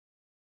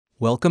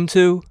Welcome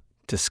to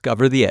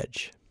Discover the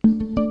Edge.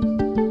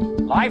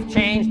 Life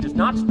change does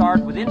not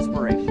start with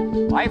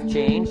inspiration. Life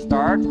change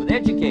starts with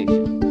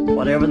education.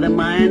 Whatever the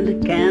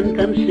mind can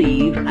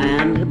conceive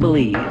and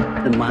believe,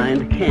 the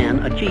mind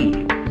can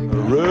achieve.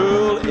 The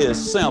rule is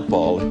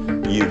simple.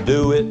 You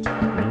do it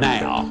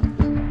now.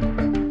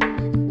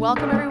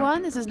 Welcome,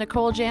 everyone. This is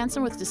Nicole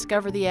Jansen with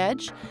Discover the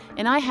Edge,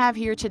 and I have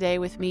here today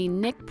with me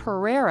Nick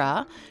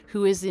Pereira,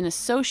 who is an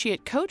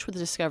associate coach with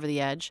Discover the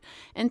Edge.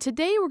 And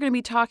today we're going to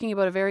be talking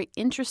about a very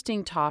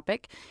interesting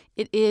topic.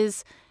 It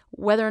is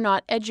whether or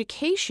not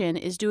education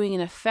is doing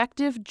an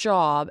effective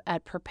job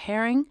at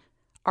preparing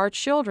our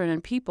children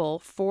and people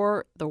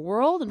for the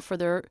world and for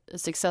their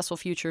successful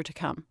future to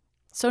come.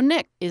 So,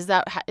 Nick, is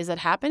that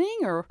happening,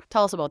 or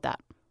tell us about that?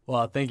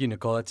 Well, thank you,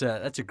 Nicole.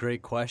 That's a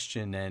great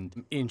question,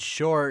 and in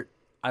short,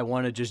 I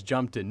want to just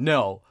jump to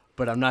no,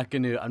 but I'm not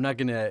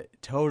gonna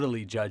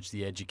totally judge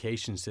the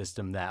education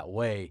system that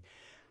way.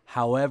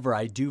 However,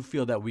 I do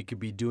feel that we could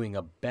be doing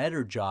a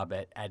better job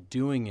at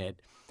doing it,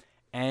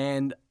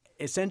 and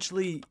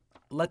essentially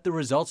let the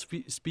results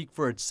speak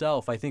for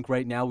itself. I think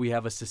right now we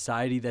have a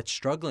society that's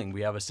struggling.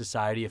 We have a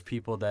society of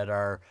people that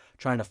are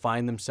trying to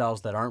find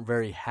themselves, that aren't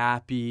very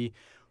happy.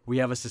 We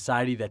have a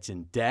society that's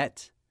in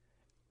debt.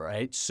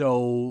 Right.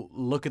 So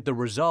look at the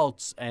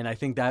results, and I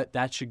think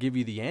that should give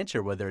you the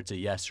answer, whether it's a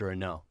yes or a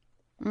no.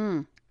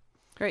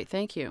 Great.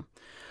 Thank you.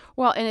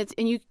 Well, and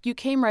you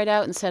came right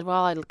out and said,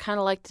 well, I'd kind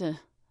of like to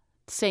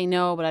say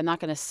no, but I'm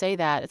not going to say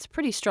that. It's a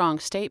pretty strong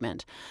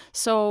statement.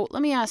 So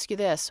let me ask you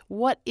this.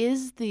 What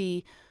is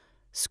the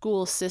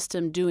school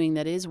system doing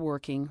that is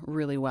working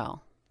really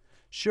well?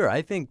 Sure.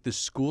 I think the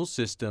school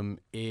system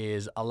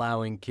is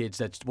allowing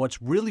kids,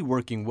 what's really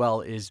working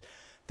well is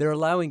they're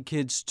allowing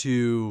kids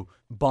to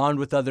bond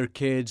with other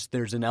kids.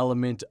 There's an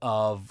element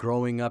of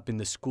growing up in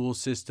the school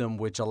system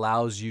which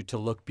allows you to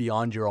look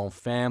beyond your own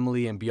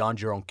family and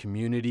beyond your own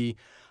community.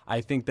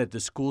 I think that the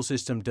school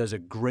system does a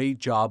great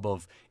job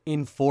of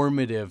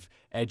informative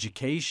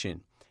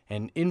education.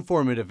 And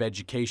informative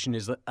education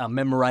is a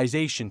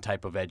memorization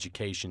type of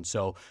education.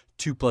 So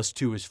 2 +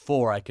 2 is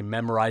 4. I can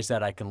memorize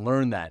that. I can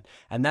learn that.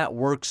 And that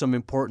works some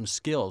important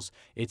skills.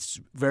 It's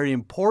very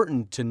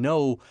important to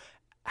know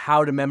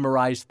how to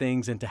memorize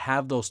things and to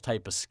have those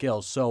type of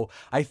skills. So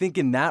I think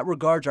in that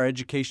regard, our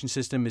education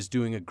system is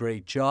doing a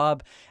great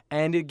job,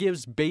 and it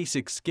gives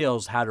basic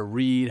skills, how to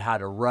read, how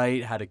to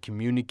write, how to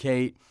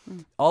communicate,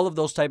 all of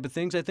those type of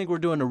things. I think we're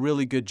doing a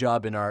really good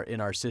job in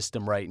our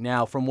system right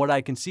now from what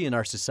I can see in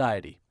our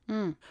society.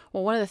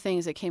 Well, one of the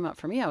things that came up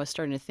for me, I was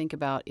starting to think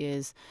about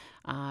is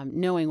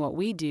knowing what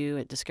we do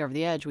at Discover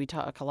the Edge. We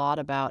talk a lot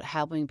about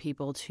helping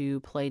people to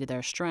play to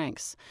their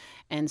strengths.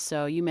 And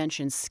so you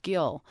mentioned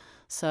skill.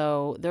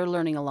 So they're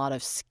learning a lot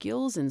of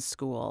skills in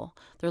school.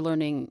 They're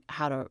learning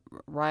how to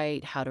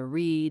write, how to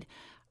read,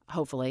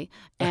 hopefully,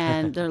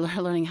 and they're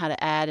learning how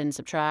to add and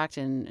subtract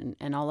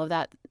and all of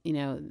that. You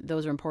know,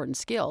 those are important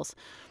skills.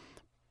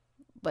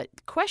 But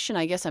the question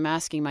I guess I'm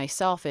asking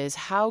myself is,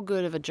 how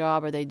good of a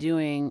job are they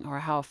doing, or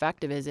how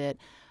effective is it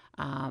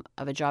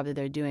of a job that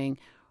they're doing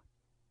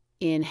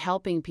in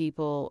helping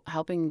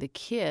the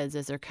kids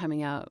as they're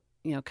coming up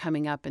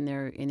in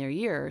their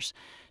years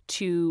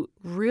to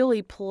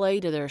really play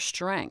to their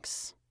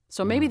strengths.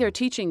 So maybe they're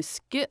teaching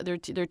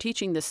they're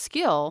teaching the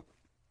skill,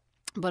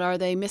 but are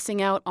they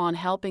missing out on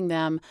helping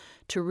them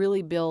to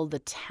really build the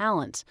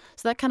talent?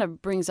 So that kind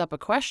of brings up a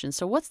question.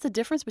 So what's the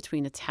difference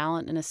between a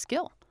talent and a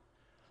skill?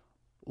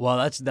 Well,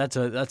 that's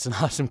an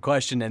awesome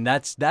question, and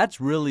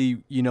that's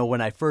really,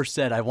 when I first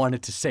said I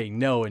wanted to say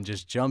no and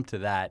just jump to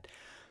that,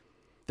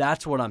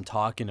 that's what I'm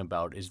talking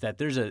about, is that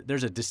there's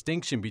a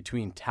distinction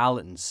between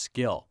talent and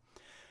skill.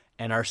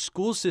 And our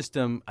school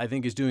system, I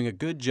think, is doing a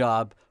good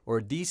job, or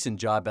a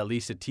decent job at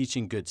least, at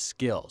teaching good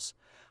skills.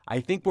 I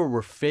think where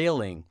we're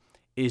failing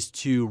is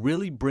to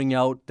really bring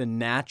out the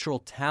natural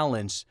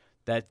talents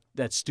that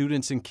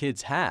students and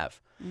kids have.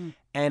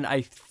 And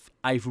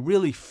I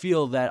really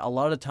feel that a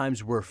lot of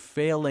times we're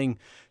failing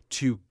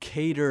to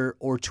cater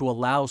or to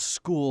allow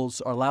schools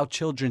or allow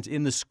children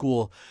in the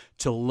school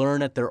to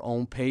learn at their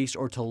own pace,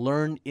 or to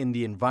learn in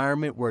the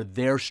environment where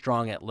they're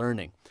strong at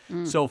learning.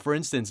 So, for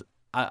instance,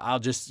 I'll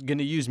just going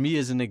to use me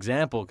as an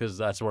example, because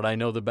that's what I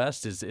know the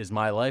best is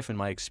my life and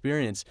my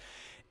experience.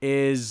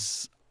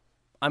 Is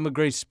I'm a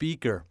great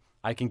speaker.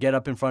 I can get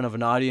up in front of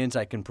an audience.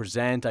 I can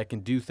present. I can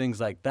do things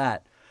like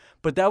that.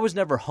 But that was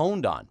never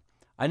honed on.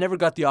 I never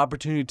got the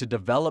opportunity to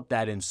develop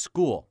that in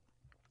school.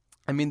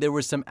 I mean, there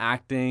was some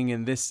acting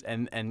and this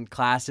and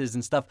classes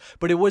and stuff,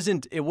 but it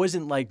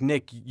wasn't like,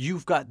 Nick,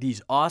 you've got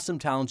these awesome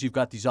talents, you've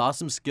got these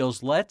awesome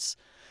skills. Let's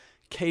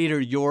cater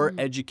your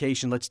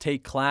education. Let's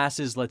take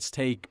classes, let's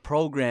take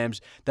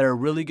programs that are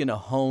really going to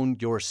hone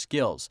your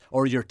skills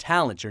or your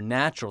talents, your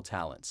natural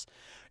talents.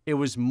 It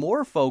was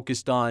more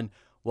focused on,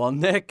 well,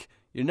 Nick,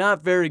 you're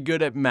not very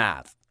good at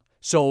math.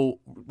 So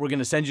we're going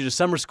to send you to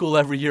summer school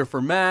every year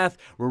for math.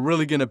 We're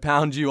really going to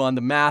pound you on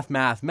the math.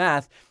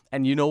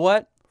 And you know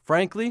what?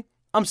 Frankly,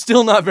 I'm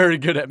still not very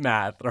good at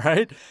math,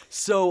 right?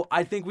 So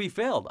I think we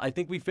failed. I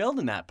think we failed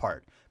in that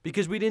part,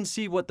 because we didn't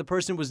see what the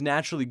person was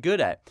naturally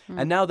good at.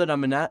 And now that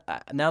I'm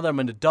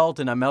an adult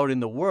and I'm out in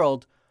the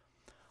world,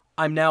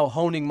 I'm now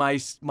honing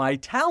my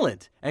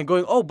talent and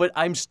going, oh, but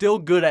I'm still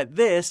good at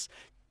this.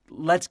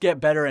 Let's get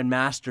better and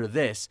master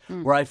this.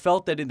 Where I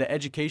felt that in the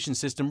education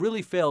system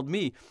really failed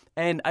me.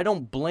 And I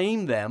don't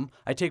blame them.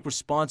 I take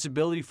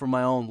responsibility for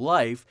my own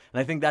life.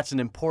 And I think that's an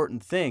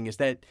important thing, is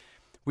that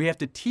we have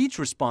to teach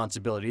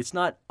responsibility. It's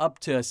not up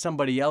to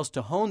somebody else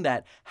to hone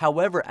that.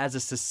 However, as a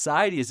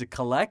society, as a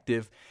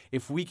collective,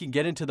 if we can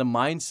get into the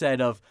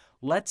mindset of,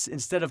 let's,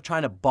 instead of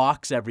trying to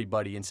box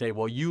everybody and say,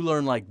 well, you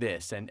learn like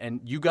this,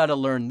 and you got to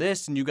learn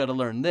this, and you got to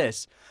learn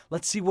this,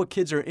 let's see what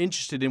kids are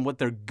interested in, what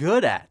they're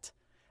good at.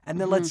 And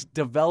then let's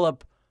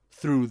develop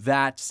through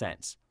that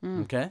sense.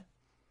 Okay?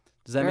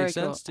 Does that Very make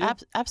sense cool.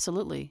 too?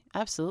 Absolutely.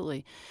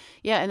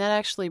 Yeah, and that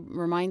actually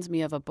reminds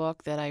me of a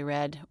book that I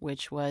read,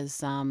 which was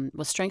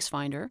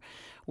StrengthsFinder,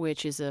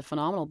 which is a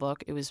phenomenal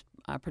book. It was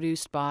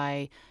produced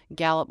by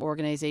Gallup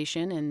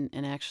organization,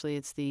 and actually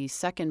it's the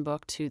second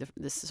book to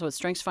so it's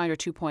StrengthsFinder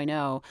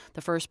 2.0.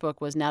 The first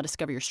book was Now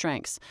Discover Your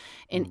Strengths.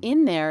 And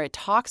in there it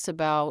talks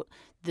about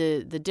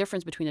the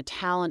difference between a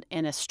talent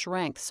and a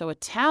strength. So a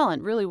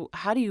talent, really,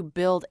 how do you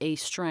build a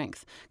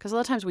strength? Because a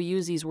lot of times we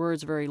use these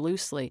words very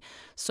loosely.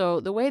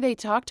 So the way they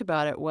talked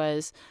about it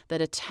was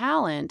that a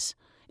talent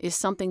is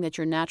something that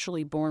you're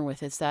naturally born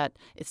with. It's that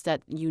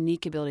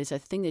unique ability. It's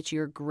that thing that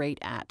you're great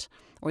at,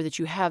 or that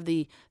you have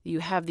the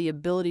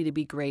ability to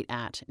be great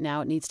at.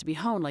 Now it needs to be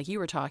honed, like you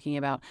were talking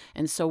about.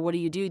 And so what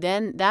do?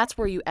 Then that's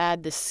where you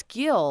add the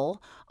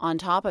skill on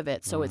top of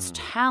it. So it's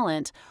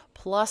talent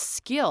plus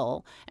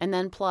skill, and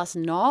then plus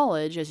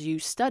knowledge as you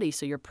study.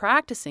 So you're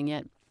practicing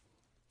it,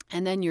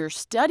 and then you're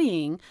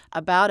studying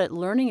about it,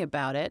 learning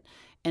about it,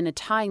 and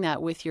tying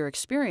that with your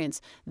experience.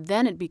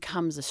 Then it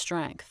becomes a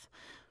strength.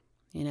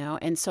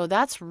 And so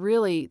that's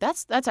actually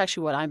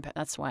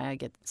that's why I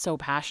get so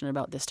passionate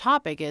about this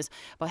topic, is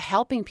about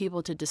helping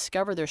people to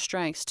discover their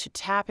strengths, to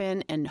tap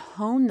in and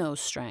hone those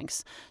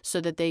strengths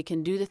so that they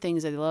can do the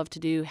things that they love to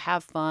do,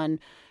 have fun,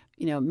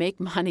 make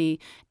money,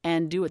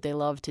 and do what they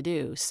love to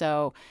do.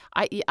 So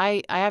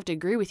I have to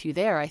agree with you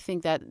there. I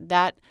think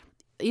that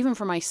even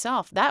for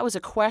myself, that was a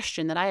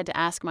question that I had to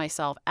ask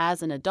myself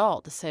as an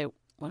adult, to say,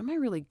 what am I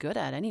really good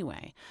at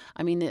anyway?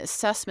 I mean, the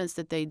assessments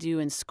that they do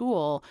in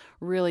school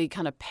really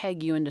kind of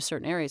peg you into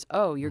certain areas.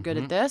 Oh, you're good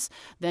at this,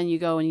 then you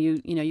go and you're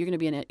going to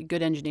be a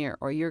good engineer,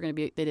 or you're going to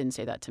be. They didn't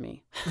say that to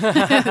me.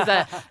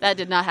 that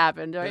did not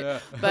happen, right? Yeah.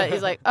 But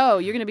he's like, oh,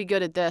 you're going to be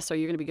good at this, or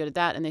you're going to be good at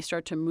that, and they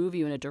start to move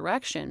you in a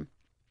direction.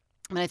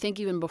 And I think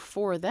even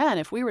before then,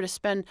 if we were to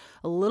spend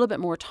a little bit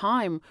more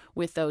time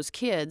with those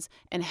kids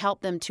and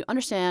help them to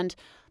understand,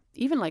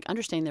 even like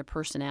understanding their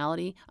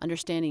personality,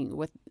 understanding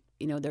what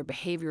their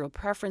behavioral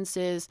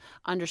preferences,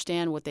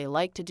 understand what they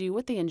like to do,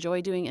 what they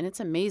enjoy doing. And it's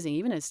amazing,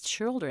 even as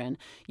children,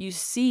 you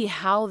see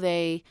how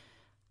they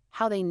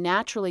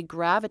naturally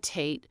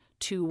gravitate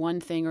to one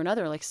thing or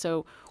another. Like,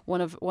 so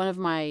one of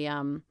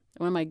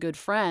my good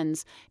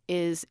friends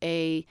is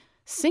a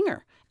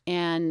singer.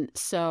 And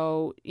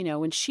so,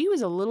 when she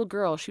was a little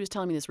girl, she was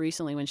telling me this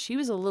recently, when she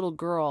was a little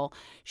girl,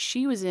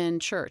 she was in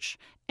church,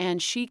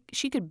 and she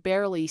could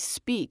barely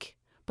speak,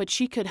 but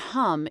she could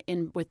hum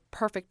with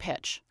perfect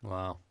pitch.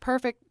 Wow.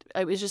 Perfect.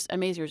 It was just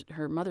amazing.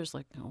 Her mother's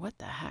like, oh, what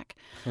the heck?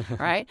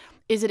 Right?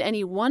 Is it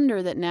any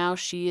wonder that now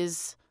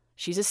she's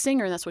a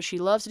singer, and that's what she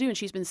loves to do, and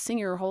she's been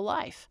singing her whole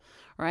life,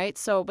 right?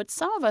 So, but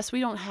some of us, we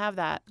don't have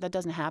that. That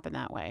doesn't happen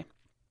that way.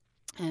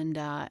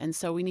 And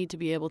so we need to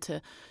be able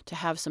to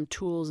have some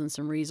tools and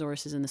some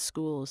resources in the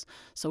schools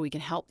so we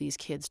can help these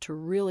kids to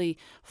really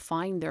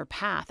find their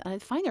path,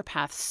 and find their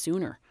path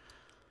sooner.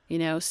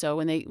 So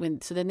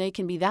then they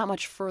can be that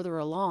much further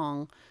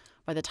along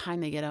by the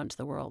time they get out into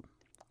the world.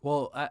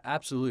 Well,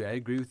 absolutely, I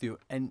agree with you,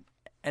 and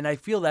I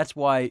feel that's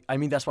why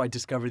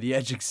Discover the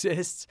Edge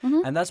exists,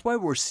 and that's why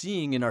we're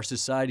seeing in our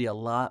society a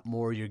lot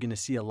more. You're going to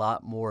see a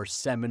lot more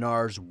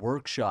seminars,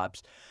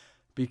 workshops,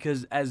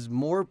 because as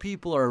more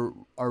people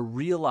are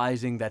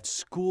realizing that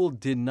school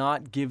did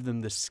not give them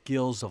the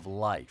skills of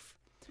life.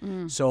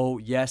 So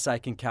yes, I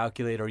can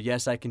calculate, or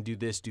yes, I can do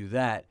this, do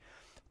that.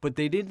 But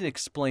they didn't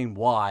explain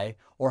why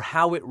or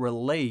how it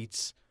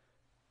relates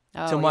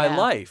to my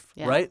life,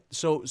 right?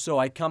 So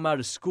I come out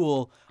of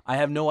school, I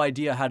have no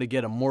idea how to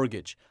get a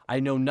mortgage. I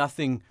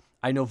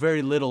know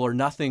very little or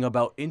nothing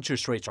about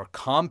interest rates or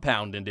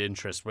compounded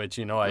interest, which,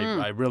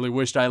 I really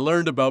wished I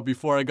learned about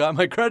before I got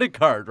my credit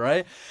card,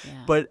 right?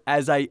 Yeah. But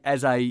as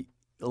I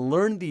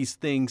learned these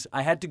things,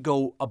 I had to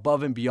go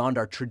above and beyond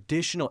our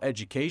traditional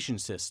education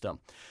system.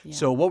 Yeah.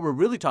 So what we're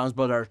really talking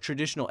about our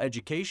traditional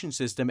education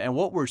system, and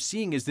what we're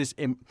seeing is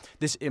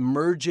this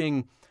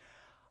emerging,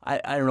 I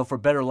don't know, for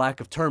better lack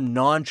of term,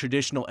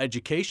 non-traditional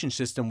education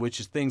system, which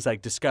is things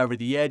like Discover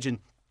the Edge. And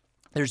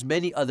there's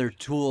many other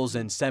tools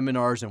and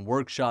seminars and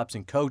workshops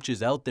and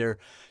coaches out there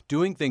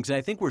doing things. And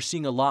I think we're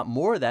seeing a lot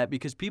more of that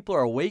because people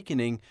are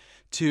awakening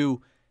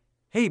to,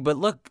 hey, but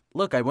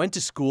look, I went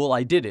to school,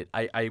 I did it.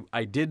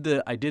 I did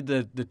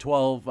the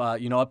 12,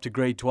 up to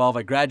grade 12.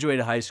 I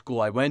graduated high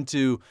school. I went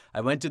to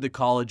the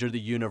college or the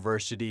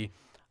university.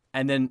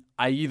 and then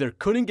I either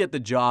couldn't get the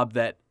job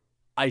that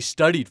I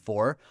studied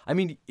for. I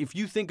mean, if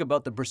you think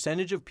about the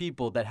percentage of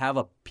people that have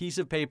a piece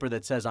of paper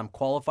that says I'm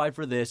qualified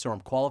for this or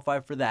I'm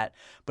qualified for that,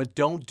 but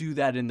don't do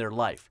that in their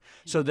life.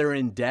 So they're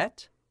in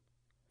debt.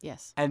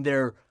 Yes. And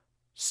they're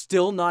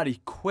still not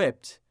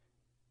equipped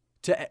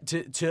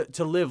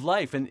to live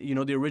life. And, you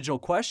know, the original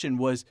question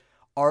was,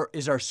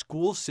 is our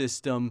school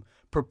system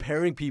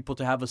preparing people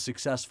to have a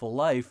successful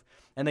life?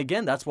 And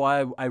again, that's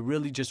why I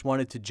really just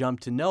wanted to jump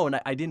to no. And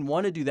I didn't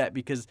want to do that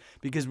because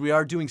we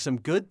are doing some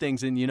good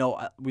things. And, you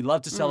know, we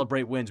love to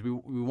celebrate wins. We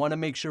want to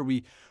make sure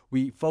we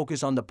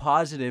focus on the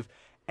positive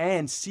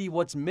and see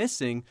what's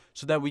missing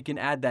so that we can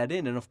add that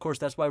in. And, of course,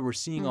 that's why we're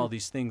seeing all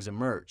these things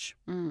emerge.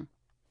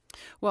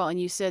 Well, and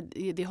you said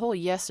the whole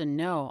yes and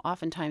no,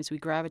 oftentimes we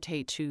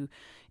gravitate to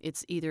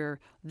it's either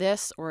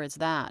this or it's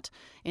that.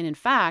 And in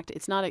fact,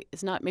 it's not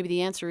maybe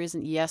the answer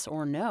isn't yes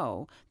or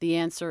no. The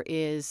answer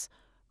is,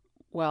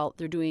 well,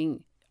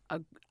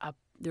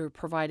 they're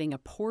providing a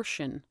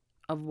portion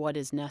of what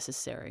is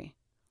necessary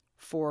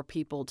for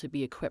people to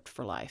be equipped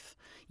for life.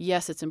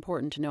 Yes, it's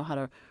important to know how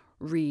to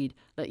read.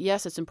 But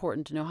yes, it's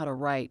important to know how to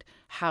write,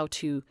 how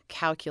to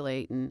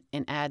calculate and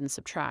add and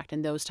subtract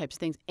and those types of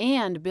things,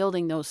 and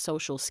building those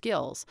social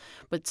skills.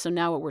 But so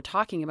now what we're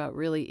talking about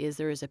really is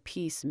there is a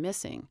piece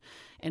missing.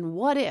 And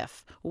what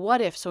if,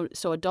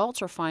 so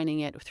adults are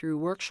finding it through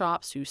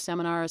workshops, through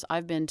seminars.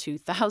 I've been to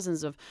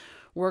thousands of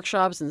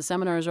workshops and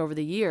seminars over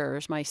the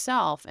years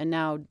myself, and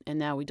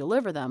now we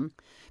deliver them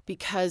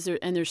because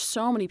there's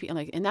so many people,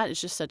 and that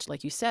is just such,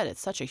 like you said, it's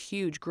such a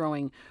huge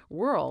growing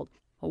world.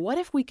 Well, what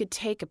if we could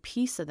take a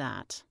piece of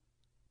that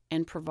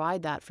and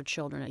provide that for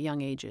children at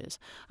young ages?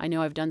 I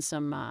know I've done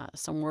some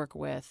work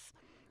with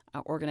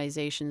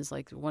organizations,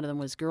 like one of them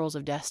was Girls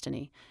of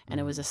Destiny, and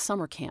it was a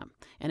summer camp,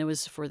 and it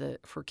was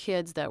for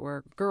kids that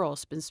were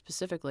girls,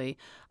 specifically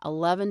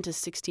 11 to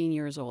 16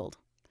 years old.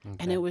 Okay.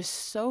 And it was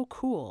so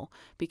cool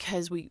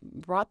because we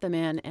brought them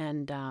in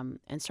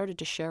and started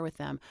to share with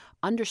them,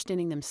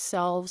 understanding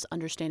themselves,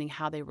 understanding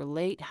how they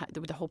relate,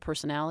 the whole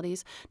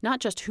personalities, not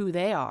just who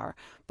they are,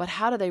 but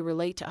how do they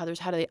relate to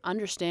others, how do they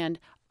understand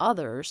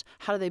others,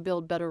 how do they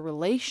build better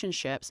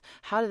relationships,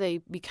 how do they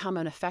become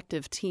an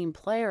effective team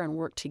player and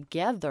work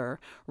together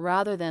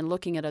rather than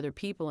looking at other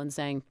people and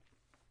saying,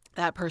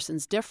 that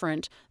person's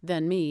different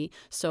than me,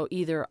 so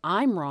either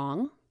I'm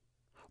wrong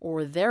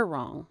or they're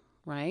wrong.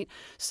 Right?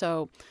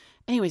 So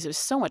anyways, it was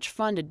so much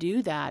fun to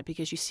do that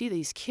because you see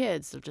these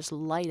kids that just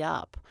light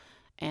up.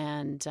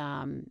 And,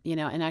 and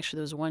actually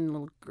there was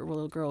one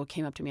little girl who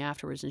came up to me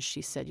afterwards and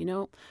she said,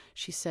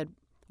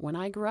 when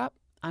I grow up,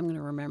 I'm going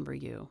to remember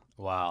you.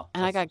 Wow.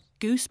 And I got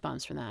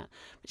goosebumps from that.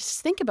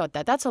 Just think about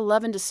that. That's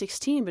 11 to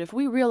 16. But if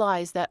we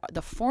realize that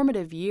the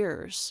formative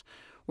years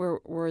where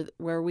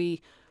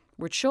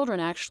children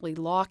actually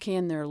lock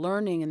in their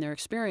learning and their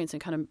experience and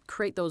kind of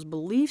create those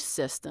belief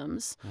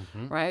systems,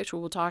 right, which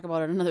we'll talk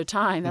about at another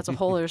time. That's a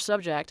whole other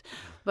subject.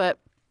 But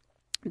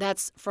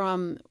that's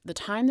from the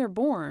time they're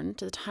born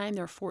to the time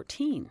they're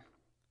 14.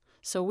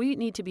 So we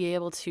need to be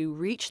able to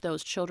reach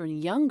those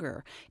children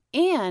younger.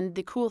 And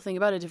the cool thing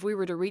about it, if we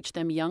were to reach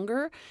them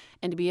younger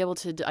and to be able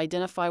to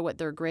identify what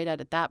they're great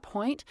at that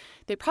point,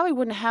 they probably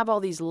wouldn't have all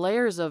these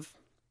layers of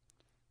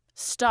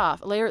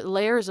stuff,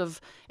 layers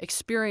of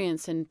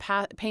experience and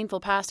painful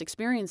past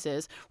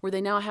experiences where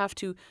they now have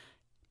to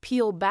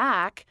peel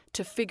back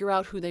to figure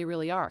out who they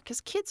really are.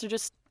 Because kids are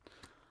just,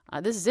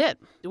 this is it.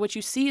 What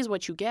you see is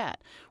what you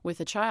get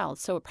with a child.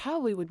 So it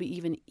probably would be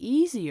even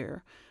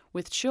easier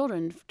with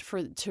children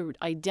to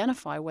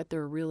identify what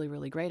they're really,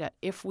 really great at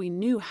if we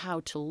knew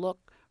how to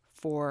look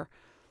for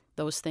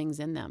those things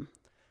in them.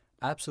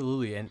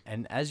 Absolutely.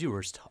 And as you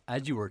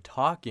were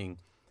talking,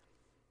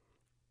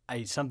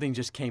 something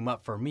just came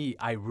up for me.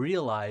 I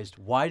realized,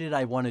 why did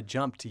I want to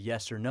jump to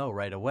yes or no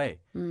right away?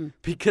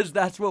 Because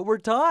that's what we're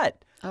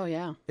taught. Oh,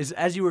 yeah.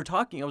 As you were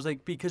talking, I was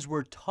like, because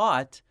we're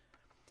taught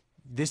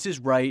this is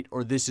right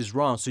or this is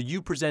wrong. So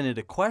you presented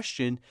a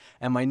question,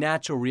 and my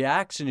natural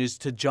reaction is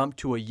to jump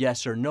to a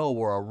yes or no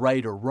or a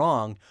right or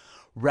wrong,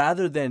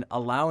 rather than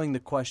allowing the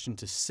question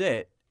to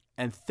sit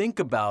and think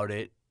about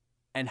it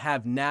and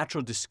have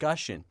natural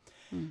discussion.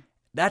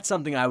 That's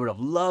something I would have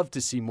loved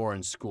to see more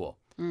in school.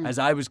 As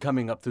I was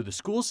coming up through the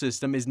school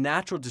system, is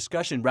natural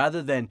discussion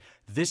rather than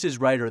this is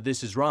right or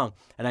this is wrong.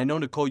 And I know,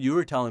 Nicole, you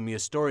were telling me a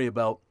story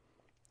about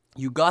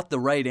you got the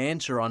right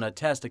answer on a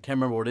test. I can't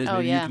remember what it is.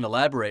 Maybe you can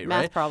elaborate,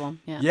 right? Math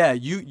problem, yeah. Yeah,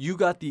 you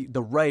got the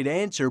right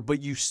answer,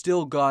 but you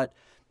still got,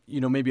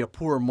 maybe a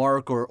poor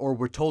mark or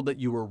were told that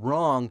you were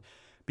wrong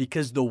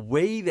because the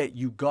way that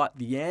you got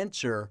the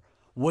answer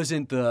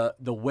wasn't the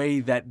way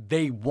that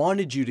they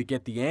wanted you to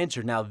get the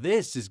answer. Now,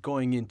 this is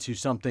going into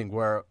something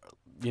where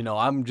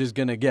I'm just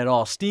going to get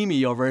all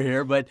steamy over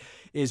here, but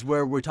is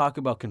where we're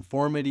talking about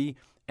conformity,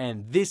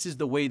 and this is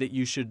the way that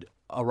you should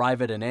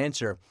arrive at an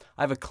answer.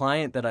 I have a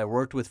client that I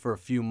worked with for a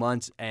few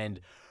months, and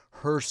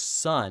her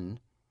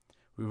son,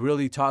 we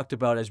really talked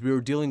about as we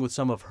were dealing with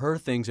some of her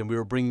things and we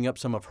were bringing up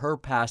some of her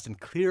past and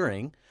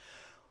clearing.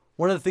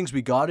 one of the things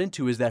we got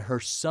into is that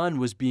her son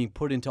was being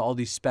put into all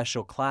these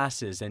special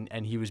classes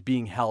and he was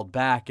being held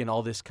back and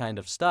all this kind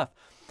of stuff.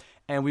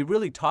 And we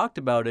really talked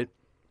about it.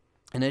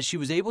 And as she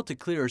was able to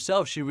clear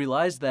herself, she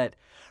realized that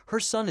her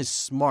son is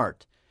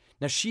smart.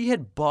 Now, she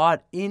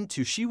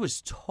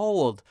was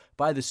told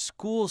by the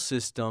school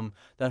system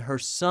that her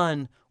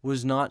son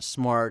was not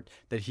smart,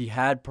 that he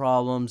had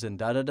problems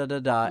and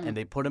and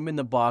they put him in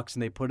the box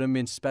and they put him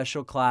in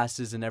special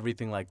classes and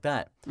everything like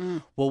that.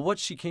 Well, what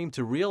she came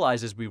to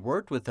realize as we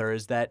worked with her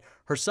is that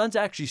her son's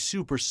actually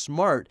super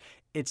smart.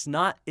 It's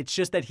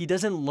just that he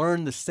doesn't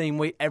learn the same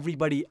way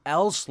everybody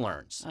else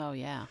learns. Oh,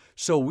 yeah.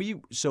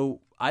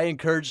 So I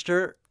encouraged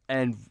her,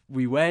 and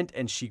we went,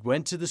 and she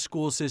went to the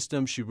school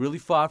system. She really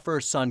fought for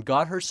her son,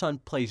 got her son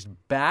placed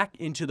back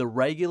into the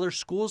regular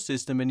school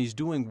system, and he's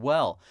doing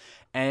well.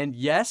 And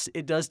yes,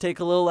 it does take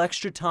a little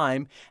extra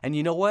time. And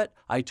you know what?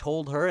 I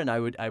told her, and I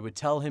would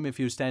tell him if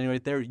he was standing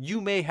right there,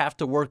 you may have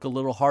to work a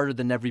little harder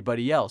than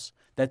everybody else.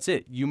 That's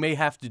it. You may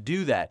have to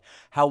do that.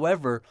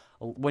 However,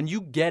 when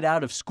you get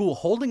out of school,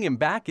 holding him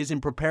back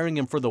isn't preparing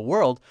him for the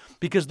world,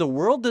 because the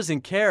world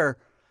doesn't care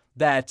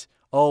that,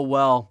 oh,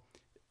 well,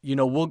 you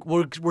know,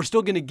 we're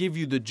still going to give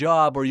you the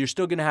job, or you're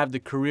still going to have the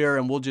career,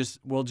 and we'll just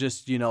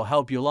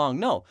help you along.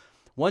 No.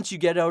 Once you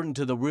get out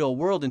into the real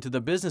world, into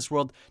the business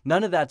world,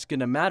 none of that's going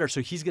to matter.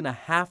 So he's going to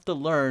have to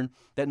learn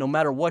that no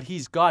matter what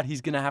he's got, he's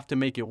going to have to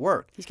make it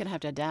work. He's going to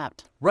have to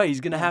adapt. Right. He's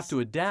going to have to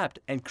adapt,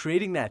 and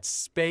creating that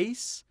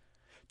space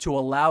to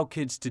allow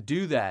kids to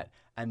do that.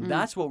 And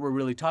that's what we're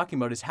really talking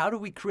about, is how do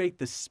we create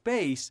the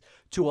space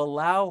to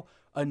allow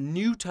a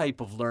new type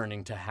of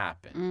learning to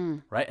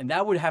happen, right? And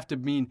that would have to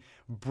mean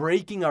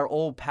breaking our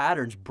old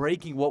patterns,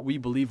 breaking what we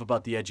believe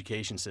about the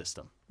education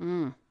system.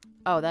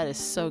 Oh, that is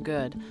so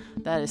good.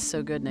 That is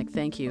so good, Nick.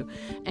 Thank you.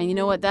 And you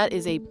know what? That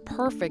is a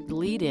perfect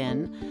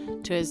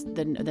lead-in to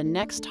the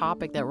next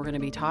topic that we're going to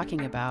be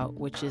talking about,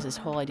 which is this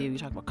whole idea we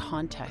talk about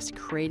context,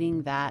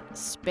 creating that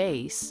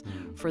space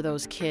for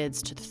those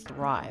kids to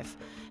thrive.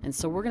 And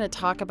so we're going to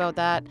talk about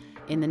that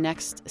in the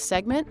next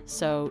segment.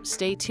 So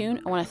stay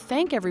tuned. I want to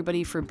thank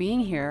everybody for being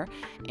here,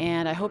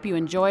 and I hope you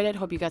enjoyed it.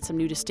 Hope you got some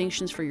new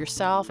distinctions for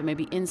yourself and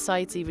maybe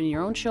insights even in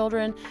your own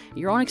children,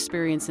 your own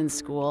experience in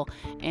school.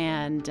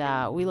 And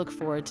we look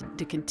forward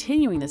to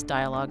continuing this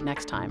dialogue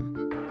next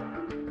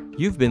time.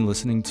 You've been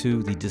listening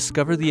to the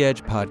Discover the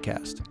Edge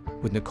podcast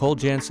with Nicole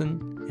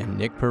Jansen and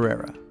Nick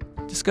Pereira.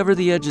 Discover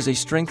the Edge is a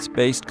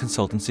strengths-based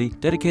consultancy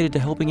dedicated to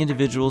helping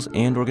individuals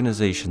and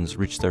organizations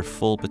reach their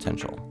full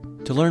potential.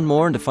 To learn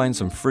more and to find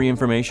some free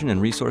information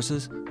and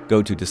resources,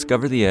 go to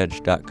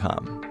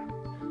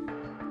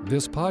discovertheedge.com.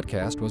 This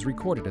podcast was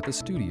recorded at the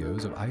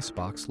studios of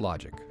Icebox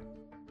Logic.